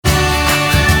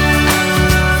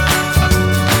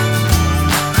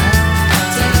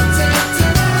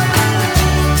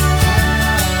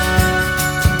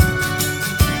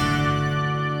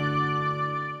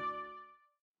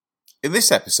In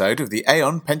this episode of the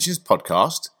Aon Pensions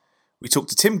podcast, we talk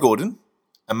to Tim Gordon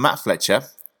and Matt Fletcher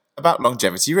about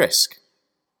longevity risk.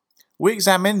 We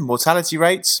examine mortality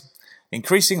rates,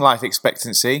 increasing life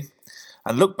expectancy,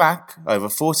 and look back over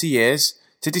 40 years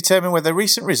to determine whether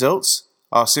recent results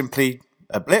are simply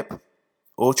a blip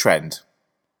or trend.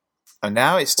 And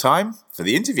now it's time for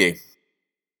the interview.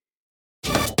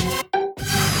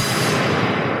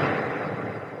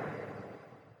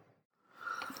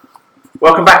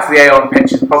 Welcome back to the Aon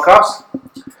Pensions podcast.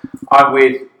 I'm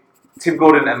with Tim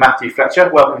Gordon and Matthew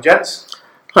Fletcher. Welcome, gents.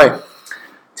 Hi.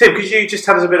 Tim, could you just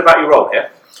tell us a bit about your role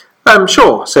here?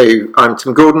 Sure. So I'm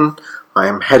Tim Gordon. I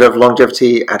am Head of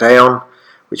Longevity at Aon,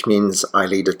 which means I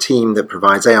lead a team that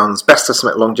provides Aon's best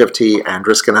estimate longevity and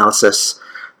risk analysis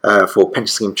for pension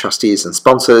scheme trustees and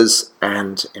sponsors,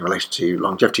 and in relation to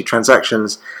longevity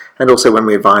transactions, and also when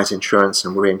we advise insurance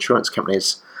and reinsurance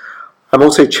companies. I'm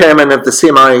also chairman of the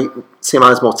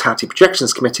CMI's Mortality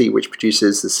Projections Committee, which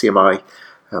produces the CMI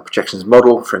projections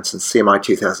model, for instance, CMI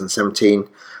 2017.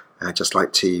 I'd just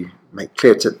like to make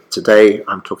clear today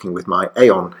I'm talking with my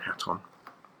Aon hat on.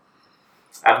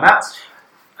 And Matt?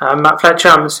 I'm Matt Fletcher.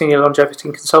 I'm a senior longevity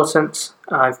consultant.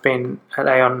 I've been at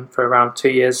Aon for around 2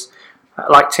 years.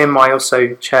 Like Tim, I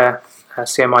also chair a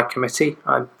CMI committee.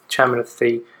 I'm chairman of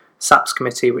the SAPS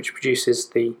committee, which produces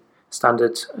the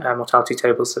standard mortality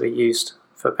tables that are used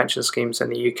for pension schemes in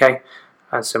the UK.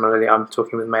 And similarly, I'm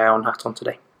talking with my Aon hat on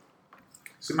today.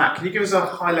 So Matt, can you give us a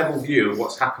high-level view of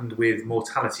what's happened with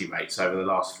mortality rates over the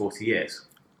last 40 years?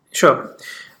 Sure.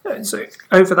 So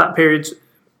over that period,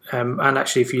 and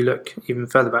actually if you look even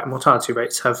further back, mortality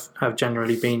rates have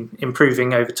generally been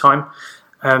improving over time.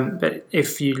 But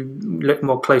if you look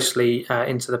more closely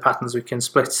into the patterns, we can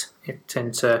split it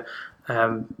into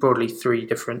broadly three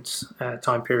different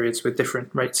time periods with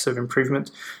different rates of improvement.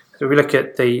 So we look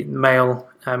at the male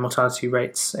mortality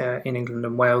rates in England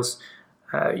and Wales.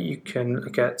 You can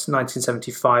look at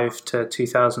 1975 to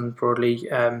 2000 broadly.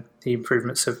 The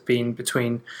improvements have been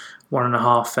between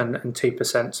 1.5% and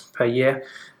 2% per year.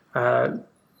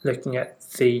 Looking at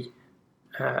the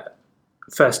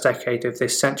first decade of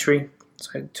this century,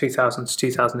 so 2000 to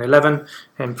 2011,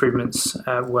 improvements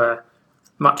were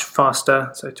much faster,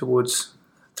 so towards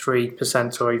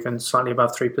 3% or even slightly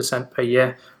above 3% per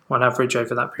year on average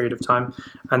over that period of time.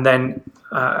 And then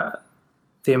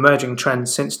the emerging trend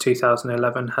since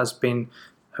 2011 has been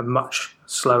a much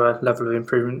slower level of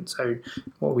improvement. So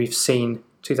what we've seen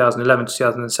 2011 to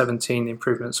 2017, the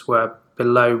improvements were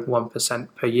below 1%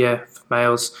 per year for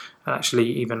males, and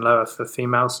actually even lower for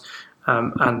females.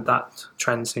 And that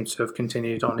trend seems to have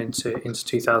continued on into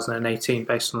 2018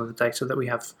 based on the data that we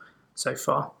have so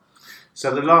far.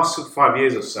 So the last 5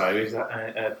 years or so, is that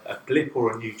a blip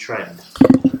or a new trend?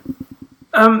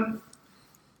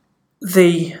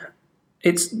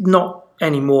 It's not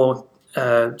anymore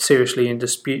seriously in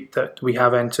dispute that we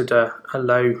have entered a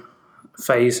low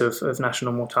phase of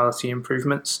national mortality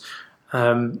improvements.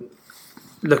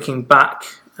 Looking back,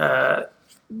 the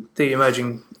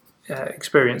emerging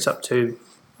experience up to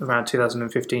around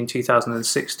 2015,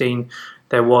 2016,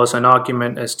 there was an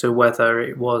argument as to whether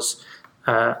it was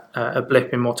a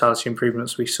blip in mortality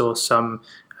improvements. We saw some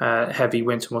heavy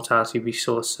winter mortality. We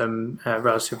saw some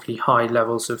relatively high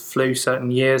levels of flu certain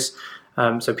years.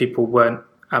 So people weren't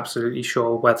absolutely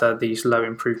sure whether these low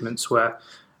improvements were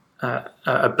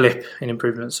a blip in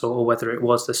improvements or whether it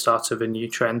was the start of a new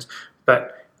trend.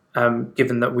 But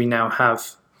given that we now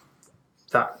have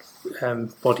that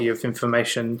body of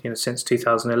information, since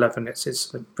 2011,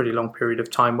 it's a pretty long period of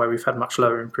time where we've had much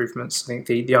lower improvements. I think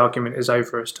the argument is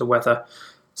over as to whether,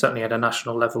 certainly at a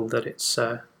national level, that it's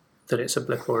a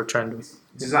blip or a trend.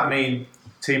 Does that mean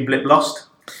Team Blip lost?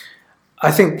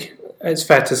 I think it's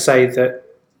fair to say that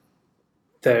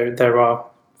there are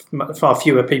far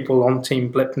fewer people on Team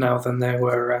Blip now than there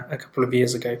were a couple of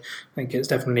years ago. I think it's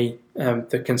definitely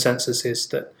the consensus is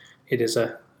that it is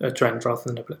a trend rather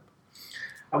than a blip.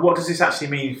 And what does this actually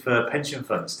mean for pension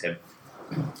funds, Tim?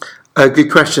 A good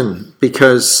question,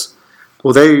 because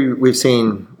although we've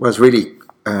seen really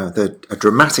a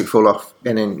dramatic fall-off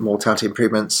in mortality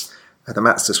improvements that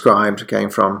Matt's described, going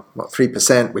from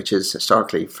 3%, which is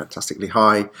historically fantastically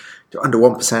high, to under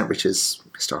 1%, which is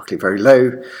historically very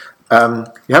low.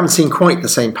 We haven't seen quite the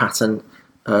same pattern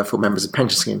for members of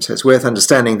pension schemes. So it's worth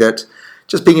understanding that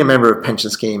just being a member of a pension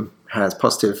scheme has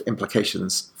positive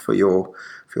implications for your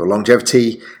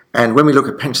longevity. And when we look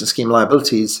at pension scheme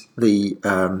liabilities, the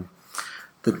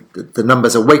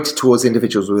numbers are weighted towards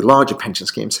individuals with larger pension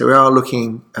schemes. So we are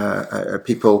looking at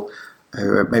people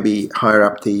who are maybe higher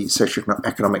up the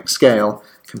socioeconomic scale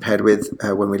compared with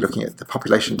when we're looking at the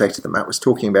population data that Matt was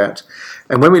talking about.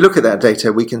 And when we look at that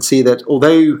data, we can see that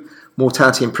although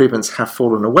mortality improvements have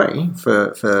fallen away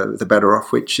for the better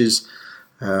off, which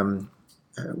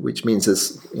means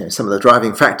as some of the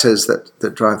driving factors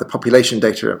that drive the population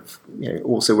data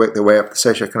also work their way up the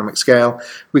socioeconomic scale,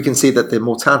 we can see that the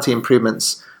mortality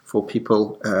improvements for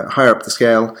people higher up the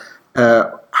scale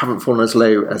haven't fallen as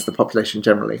low as the population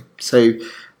generally. So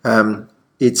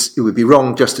it would be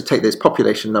wrong just to take those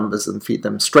population numbers and feed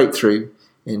them straight through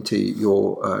into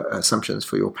your assumptions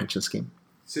for your pension scheme.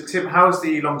 So Tim, how has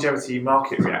the longevity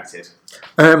market reacted?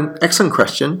 Excellent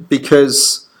question,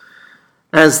 because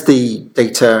as the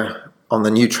data on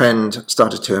the new trend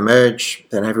started to emerge,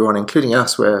 then everyone, including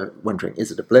us, were wondering,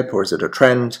 is it a blip or is it a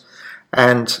trend?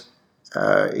 And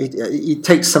it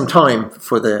takes some time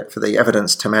for the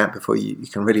evidence to mount before you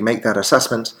can really make that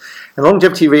assessment. And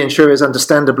longevity reinsurers,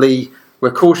 understandably, were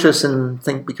cautious and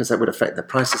think because that would affect their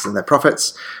prices and their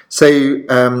profits. So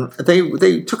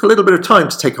they took a little bit of time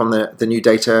to take on the new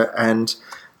data, and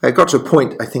got to a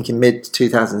point, I think, in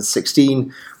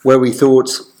mid-2016 where we thought,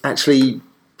 actually,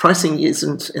 pricing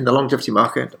isn't in the longevity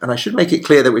market. And I should make it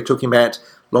clear that we're talking about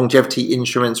longevity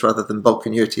insurance rather than bulk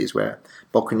annuities, where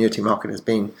bulk annuity market has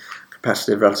been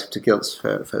competitive relative to gilts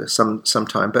for some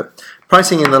time. But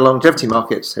pricing in the longevity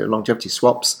market, so longevity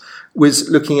swaps, was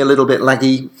looking a little bit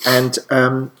laggy,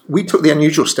 and we took the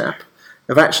unusual step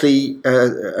of actually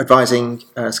advising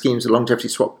schemes of longevity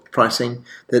swap pricing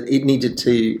that it needed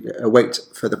to wait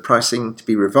for the pricing to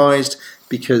be revised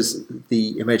because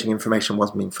the emerging information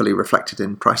wasn't being fully reflected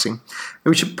in pricing.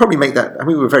 And we should probably make that,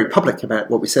 we were very public about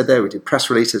what we said there. We did press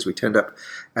releases, we turned up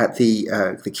at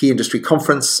the key industry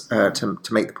conference to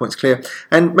make the points clear.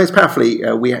 And most powerfully,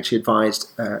 we actually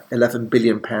advised £11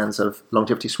 billion of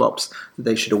longevity swaps that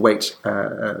they should await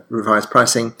revised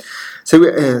pricing. So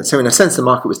in a sense, the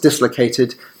market was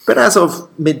dislocated. But as of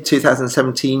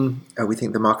mid-2017, we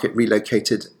think the market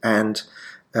relocated, and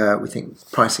we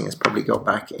think pricing has probably got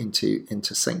back into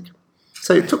sync.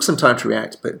 So it took some time to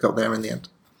react, but got there in the end.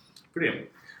 Brilliant.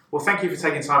 Well, thank you for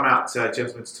taking time out,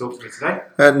 gentlemen, to talk to me today.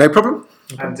 No problem.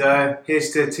 And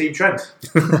here's to Team Trend.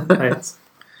 Thanks.